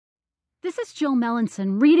This is Jill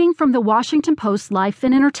Mellinson reading from the Washington Post Life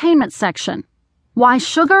and Entertainment section. Why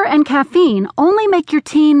Sugar and Caffeine Only Make Your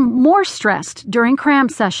Teen More Stressed During Cram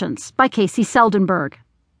Sessions by Seidenberg.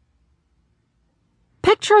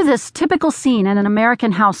 Picture this typical scene in an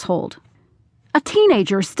American household. A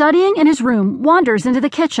teenager studying in his room wanders into the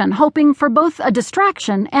kitchen hoping for both a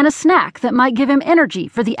distraction and a snack that might give him energy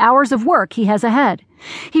for the hours of work he has ahead.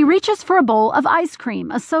 He reaches for a bowl of ice cream,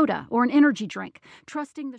 a soda, or an energy drink, trusting the